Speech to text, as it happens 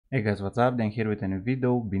Hey guys, what's up? Dan here with a new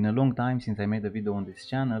video. Been a long time since I made a video on this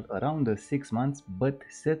channel, around 6 months, but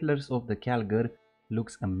Settlers of the Kalguur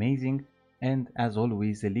looks amazing, and as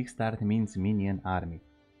always the league start means Minion army.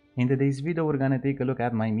 In today's video we're gonna take a look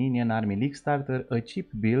at my Minion army league starter, a cheap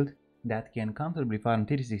build that can comfortably farm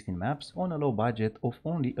 316 maps on a low budget of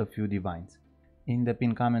only a few divines. In the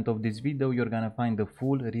pinned comment of this video you're gonna find the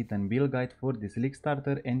full written build guide for this league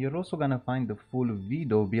starter, and you're also gonna find the full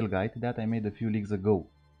video build guide that I made a few leagues ago.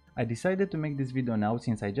 I decided to make this video now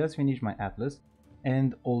since I just finished my Atlas,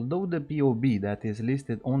 and although the POB that is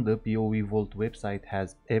listed on the PoE Vault website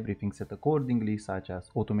has everything set accordingly, such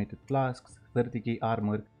as automated flasks, 30k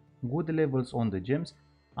armor, good levels on the gems,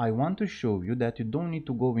 I want to show you that you don't need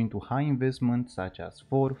to go into high investment such as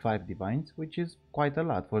 4-5 divines, which is quite a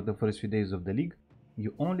lot for the first few days of the league.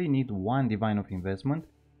 You only need 1 divine of investment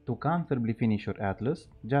to comfortably finish your Atlas.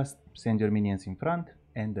 Just send your minions in front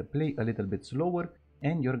and play a little bit slower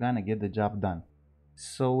and you're gonna get the job done.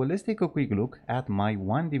 So let's take a quick look at my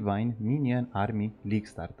 1 divine minion army league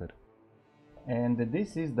starter. And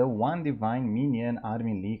this is the 1 divine minion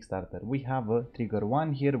army league starter. We have a trigger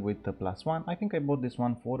 1 here with a +1. I think I bought this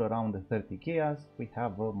one for around 30 chaos. We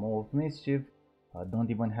have a Maw of Mischief. Don't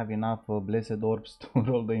even have enough blessed orbs to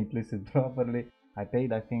roll the implicit properly. I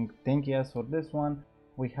paid I think 10 chaos for this one.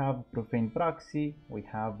 We have Profane Proxy, we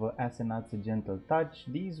have Asenat's Gentle Touch.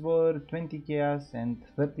 These were 20 chaos and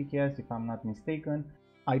 30 chaos if I'm not mistaken.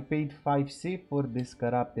 I paid 5C for this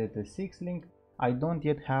corrupted 6 link. I don't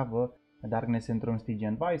yet have a Darkness Centrum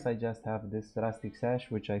Stygian Vice, I just have this Rustic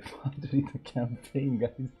Sash which I found during the campaign,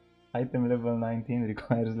 guys. Item level 19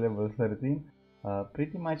 requires level 13.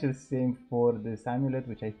 Pretty much the same for this amulet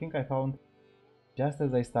which I think I found just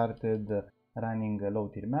as I started running low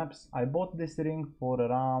tier maps. I bought this ring for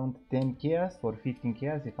around 10 chaos or 15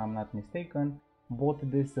 chaos if I'm not mistaken. Bought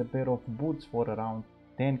this pair of boots for around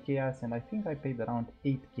 10 chaos, and I think I paid around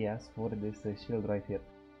 8 chaos for this shield right here.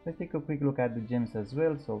 Let's take a quick look at the gems as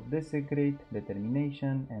well. So Desecrate,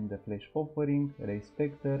 Determination, and the Flesh Offering, Raise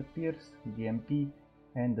Spectre, Pierce, GMP,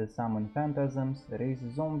 and the Summon Phantasms, Raise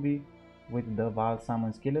Zombie with the Val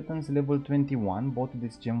Summon Skeletons level 21. Bought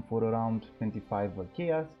this gem for around 25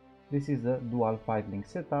 chaos. This is a dual 5 link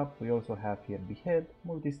setup. We also have here Behead,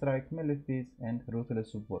 Multi-Strike, Malefice, and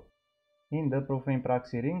Ruthless Support. In the Profane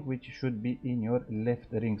Proxy ring, which should be in your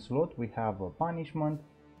left ring slot, we have a Punishment,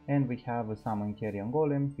 and we have a Summon Carrion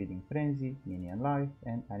Golem, Feeding Frenzy, Minion Life,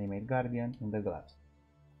 and Animate Guardian in the gloves.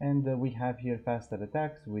 And we have here faster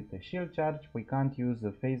attacks with the Shield Charge. We can't use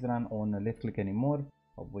the Phase Run on left click anymore.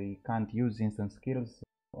 We can't use instant skills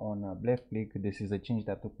on left click. This is a change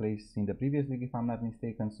that took place in the previous league if I'm not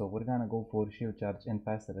mistaken, so we're gonna go for shield charge and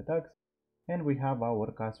faster attacks. And we have our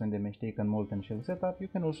cast when damage taken Molten Shell setup. You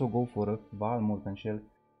can also go for a Val Molten Shell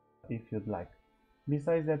if you'd like.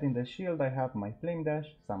 Besides that, in the shield I have my Flame Dash,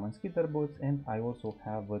 Summon Skitterbots, and I also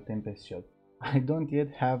have a Tempest Shield. I don't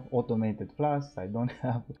yet have automated flasks. I don't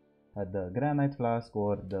have the Granite Flask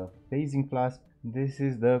or the Phasing Flask. This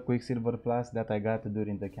is the Quicksilver Flask that I got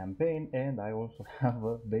during the campaign, and I also have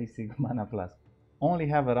a basic Mana Flask. Only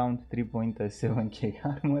have around 3.7k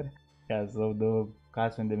armor, yeah, so the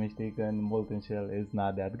cast when damage taken Molten Shell is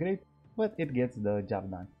not that great, but it gets the job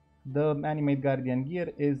done. The Animate Guardian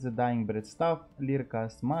gear is Dying Breath Staff,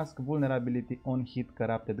 Leercast Mask, Vulnerability on Hit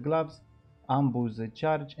Corrupted Gloves, Ambush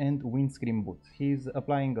Charge, and Windscreen Boots. He's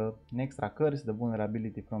applying an extra curse, the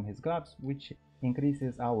vulnerability from his gloves, which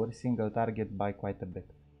increases our single target by quite a bit.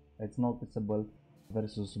 It's noticeable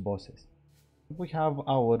versus bosses. We have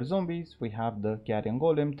our zombies, we have the Carrion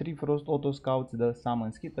Golem, 3 Frost Auto Scouts, the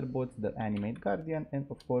Summon Skitterbots, the Animate Guardian, and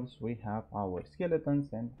of course we have our skeletons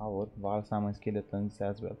and our Val Summon Skeletons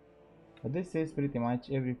as well. This is pretty much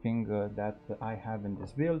everything that I have in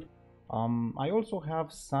this build. I also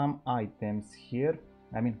have some items here.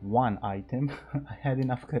 I mean, one item. I had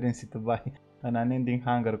enough currency to buy an Unending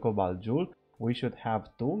Hunger Cobalt Jewel. We should have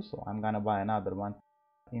 2, so I'm gonna buy another one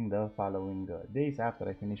in the following days after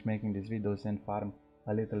I finish making these videos and farm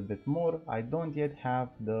a little bit more. I don't yet have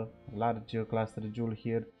the large cluster jewel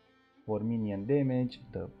here for minion damage,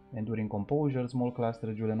 the Enduring Composure small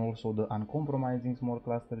cluster jewel, and also the Uncompromising small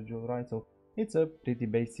cluster jewel, right? So it's a pretty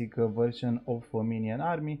basic version of a minion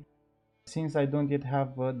army. Since I don't yet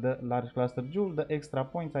have the large cluster jewel, the extra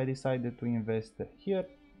points I decided to invest here,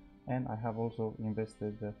 and I have also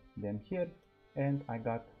invested them here, and I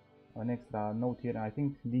got an extra note here. I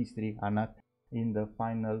think these 3 are not in the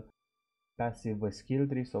final passive skill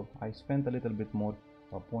tree, so I spent a little bit more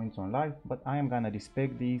points on life, but I am gonna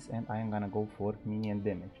respect these and I am gonna go for minion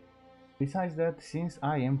damage. Besides that, since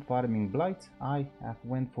I am farming blights, I have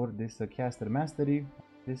went for this caster mastery.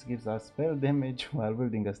 This gives us spell damage while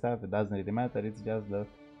wielding a staff. It doesn't really matter, it's just the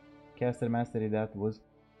caster mastery that was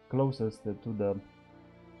closest to the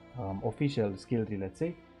official skill tree, let's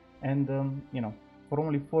say. And you know, for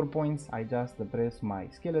only 4 points I just press my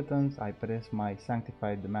skeletons, I press my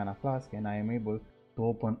sanctified mana flask, and I am able to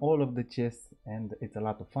open all of the chests, and it's a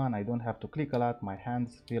lot of fun. I don't have to click a lot, my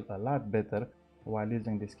hands feel a lot better while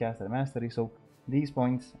using this caster mastery. So these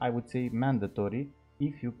points I would say mandatory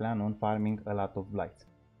if you plan on farming a lot of blights.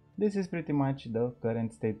 This is pretty much the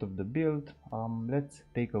current state of the build. Let's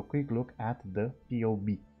take a quick look at the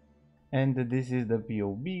POB. And this is the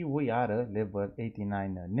POB. We are a level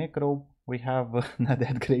 89 Necro. We have not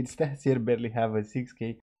that great stats here, barely have a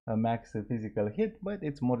 6k max physical hit, but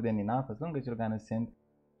it's more than enough as long as you're gonna send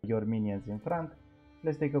your minions in front.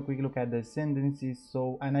 Let's take a quick look at the ascendancies.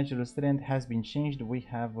 So unnatural strength has been changed. We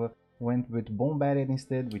have went with bone barrier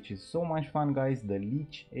instead, which is so much fun, guys. The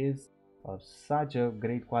leech is such a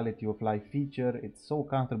great quality of life feature. It's so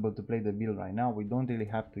comfortable to play the build right now. We don't really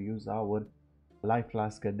have to use our life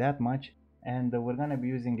flask that much, and we're gonna be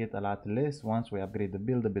using it a lot less once we upgrade the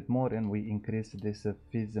build a bit more and we increase this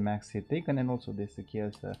Fizz max hit taken and also this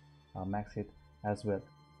Chaos max hit as well.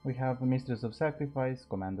 We have Mistress of Sacrifice,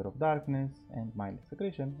 Commander of Darkness, and Mindless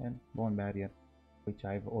Aggression, and Bone Barrier, which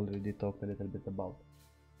I've already talked a little bit about.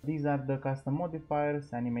 These are the custom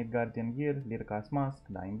modifiers: Animate Guardian Gear, Lyricast Mask,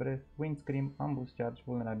 Dying Breath, Wind Scream, Ambush Charge,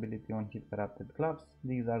 Vulnerability on Hit Corrupted Clubs.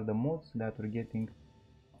 These are the mods that we're getting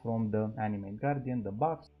from the Animate Guardian, the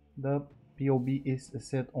buffs. The POB is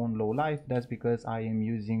set on low life. That's because I am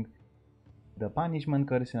using the Punishment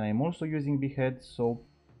Curse and I am also using Behead, so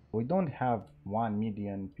we don't have 1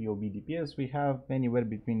 million POB DPS. We have anywhere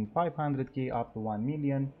between 500k up to 1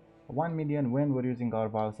 million. 1 million when we're using our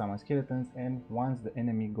Vaal Summon Skeletons and once the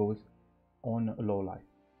enemy goes on low life.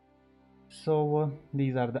 So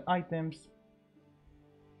these are the items,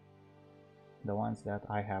 the ones that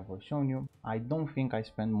I have shown you. I don't think I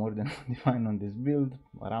spent more than divine on this build,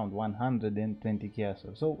 around 120k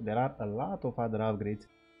or so. There are a lot of other upgrades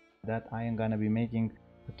that I am gonna be making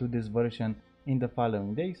to this version in the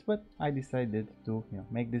following days, but I decided to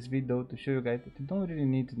make this video to show you guys that you don't really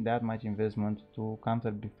need that much investment to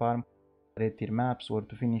comfortably farm red tier maps or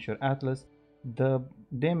to finish your atlas. The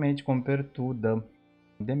damage compared to the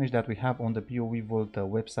damage that we have on the PoE Vault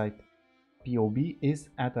website POB is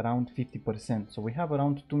at around 50%. So we have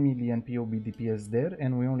around 2 million POB DPS there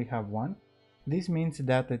and we only have 1. This means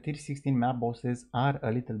that the tier 16 map bosses are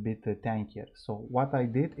a little bit tankier. So what I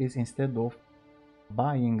did is, instead of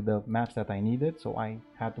buying the maps that I needed, so I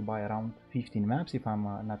had to buy around 15 maps if I'm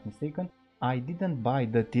not mistaken, I didn't buy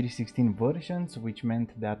the tier 16 versions, which meant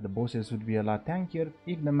that the bosses would be a lot tankier.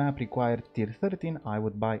 If the map required tier 13, I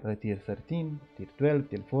would buy a tier 13, tier 12,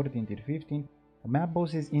 tier 14, tier 15. Map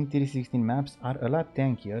bosses in tier 16 maps are a lot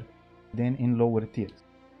tankier than in lower tiers.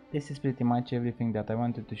 This is pretty much everything that I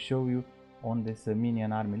wanted to show you on this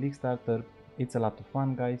Minion army league starter. It's a lot of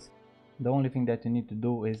fun, guys. The only thing that you need to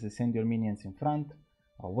do is send your minions in front,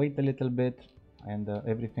 wait a little bit, and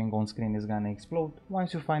everything on screen is gonna explode.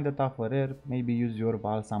 Once you find a tougher rare, maybe use your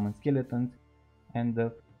Vaal Summon Skeletons,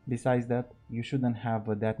 and besides that, you shouldn't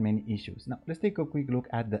have that many issues. Now let's take a quick look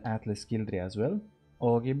at the Atlas skill tree as well.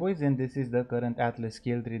 Okay boys, and this is the current Atlas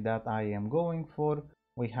skill tree that I am going for.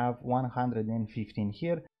 We have 115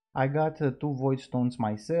 here. I got 2 Void Stones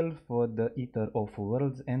myself, for the Eater of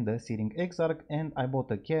Worlds and the Searing Exarch, and I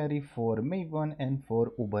bought a carry for Maven and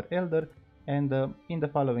for Uber Elder. And in the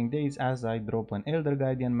following days, as I drop an Elder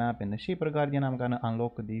Guardian map and a Shaper Guardian, I'm gonna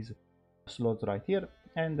unlock these slots right here,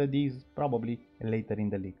 and these probably later in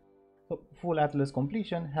the league. So full Atlas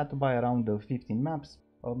completion, had to buy around 15 maps.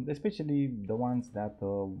 Especially the ones that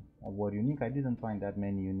were unique. I didn't find that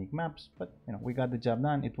many unique maps, but we got the job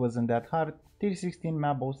done. It wasn't that hard. Tier 16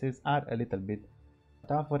 map bosses are a little bit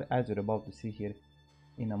tougher, as you're about to see here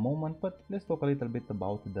in a moment, but let's talk a little bit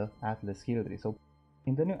about the Atlas skill tree. So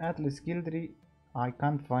in the new Atlas skill tree, I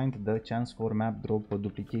can't find the chance for map drop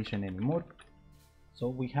duplication anymore, so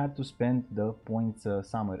we had to spend the points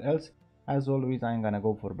somewhere else. As always, I'm gonna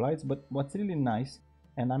go for blights, but what's really nice,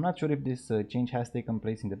 and I'm not sure if this change has taken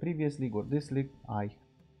place in the previous league or this league. I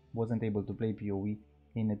wasn't able to play PoE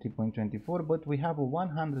in 3.24, but we have a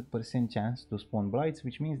 100% chance to spawn blights,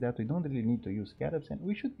 which means that we don't really need to use scarabs, and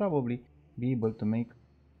we should probably be able to make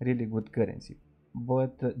really good currency.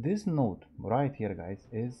 But this node right here, guys,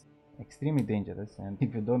 is extremely dangerous, and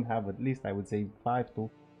if you don't have at least, I would say, 5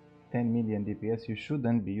 to 10 million DPS, you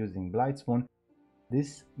shouldn't be using blight spawn.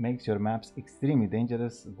 This makes your maps extremely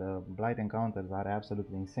dangerous. The blight encounters are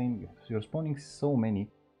absolutely insane. You're spawning so many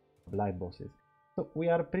blight bosses. So we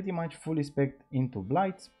are pretty much fully spec'd into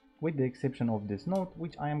blights. with the exception of this note,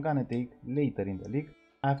 which I am gonna take later in the league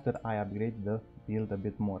after I upgrade the build a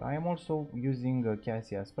bit more. I am also using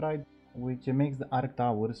Cassia's Pride, which makes the Arc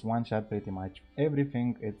Towers one-shot pretty much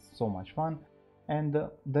everything. It's so much fun. And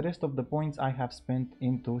the rest of the points I have spent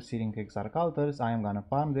into Searing Exarch Altars. I am gonna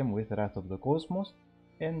farm them with Wrath of the Cosmos.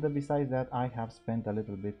 And besides that, I have spent a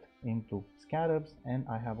little bit into Scarabs, and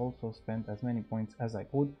I have also spent as many points as I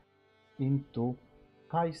could into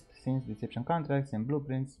Heist, since Deception Contracts and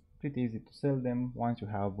Blueprints, pretty easy to sell them once you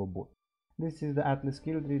have a boot. This is the Atlas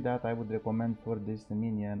skill tree that I would recommend for this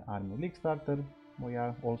Minion army league starter. We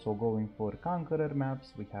are also going for Conqueror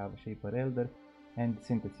maps, we have Shaper Elder and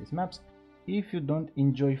Synthesis maps. If you don't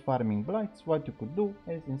enjoy farming blights, what you could do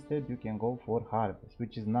is instead you can go for Harvest,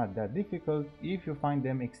 which is not that difficult. If you find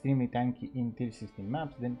them extremely tanky in tier 16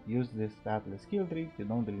 maps, then use this Atlas skill tree. You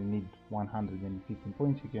don't really need 115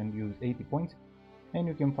 points, you can use 80 points. And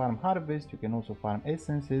you can farm Harvest, you can also farm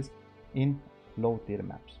Essences in low tier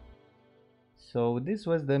maps. So this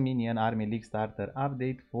was the Minion Army League Starter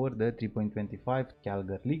update for the 3.25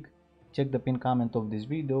 Kalguur League. Check the pinned comment of this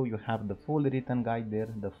video, you have the full written guide there,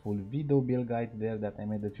 the full video build guide there that I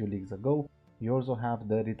made a few leagues ago. You also have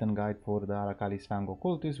the written guide for the Arakalis Fang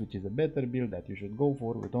Occultist, which is a better build that you should go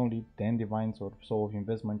for. With only 10 divines or so of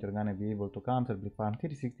investment, you're gonna be able to comfortably farm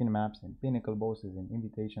tier 16 maps and pinnacle bosses and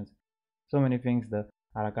invitations. So many things the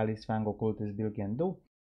Arakalis Fang Occultist build can do.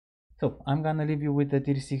 So I'm gonna leave you with the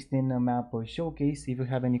tier 16 map showcase. If you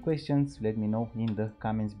have any questions, let me know in the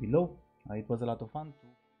comments below. It was a lot of fun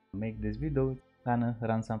to make this video. Gonna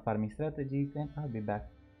run some farming strategies, and I'll be back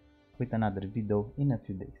with another video in a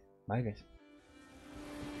few days. Bye guys.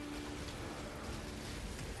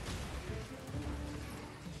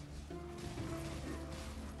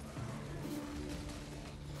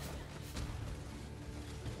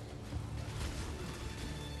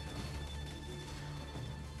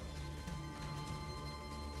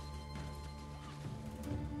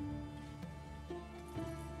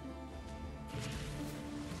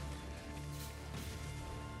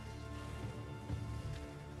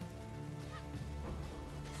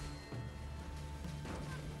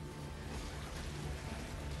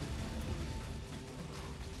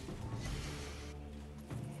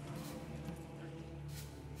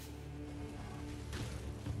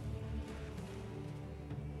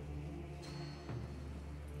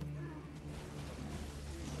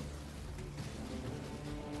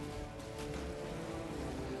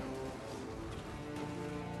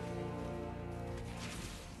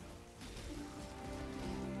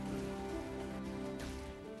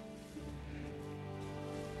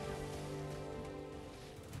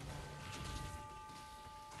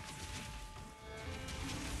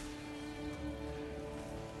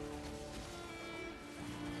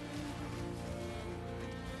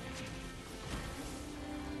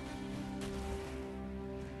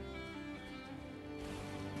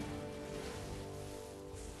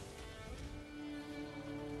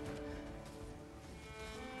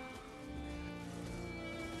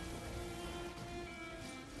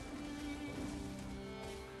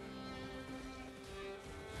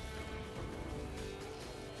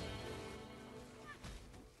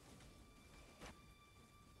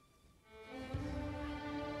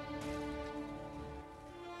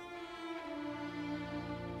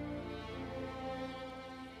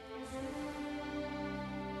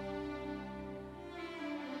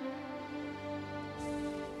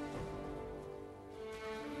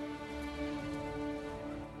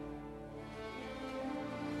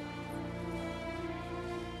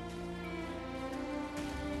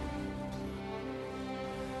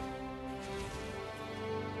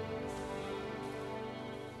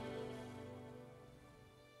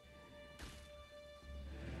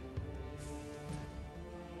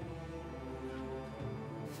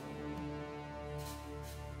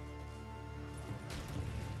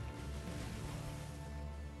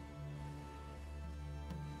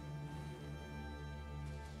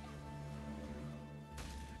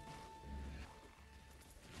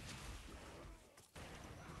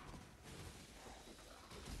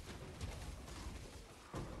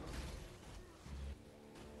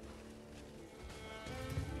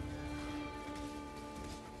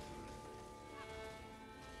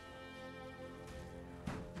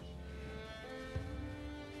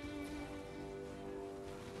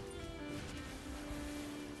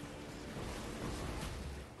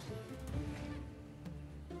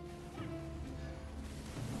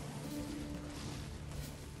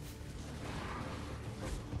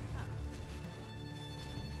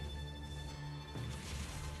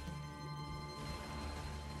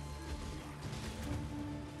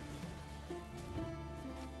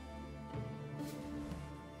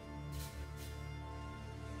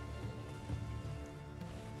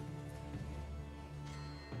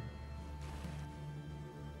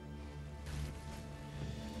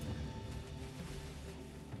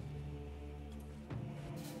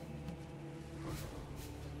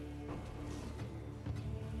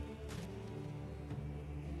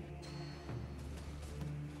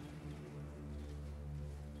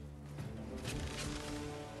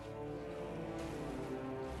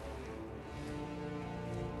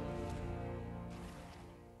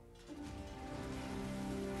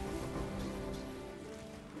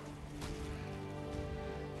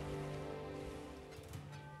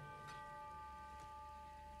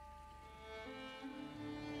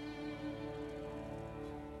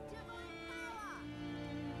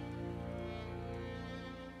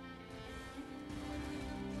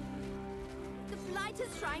 light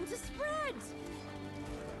is trying to spread.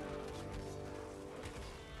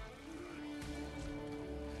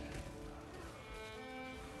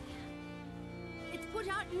 It's put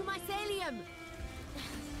out new mycelium.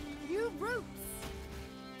 New roots.